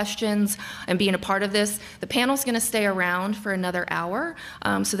hard questions and being a part of this. The panel's going to stay around for another hour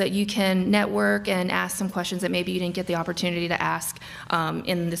so that you can network and ask some questions that maybe you didn't get the opportunity to ask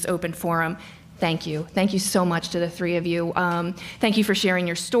in this open forum. Thank you. Thank you so much to the three of you. Thank you for sharing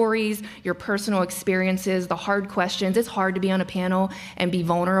your stories, your personal experiences, the hard questions. It's hard to be on a panel and be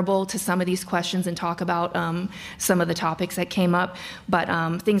vulnerable to some of these questions and talk about some of the topics that came up.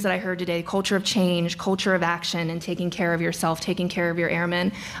 But things that I heard today, culture of change, culture of action, and taking care of yourself, taking care of your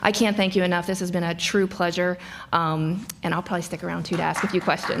airmen. I can't thank you enough. This has been a true pleasure. And I'll probably stick around too to ask a few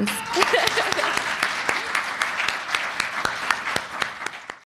questions.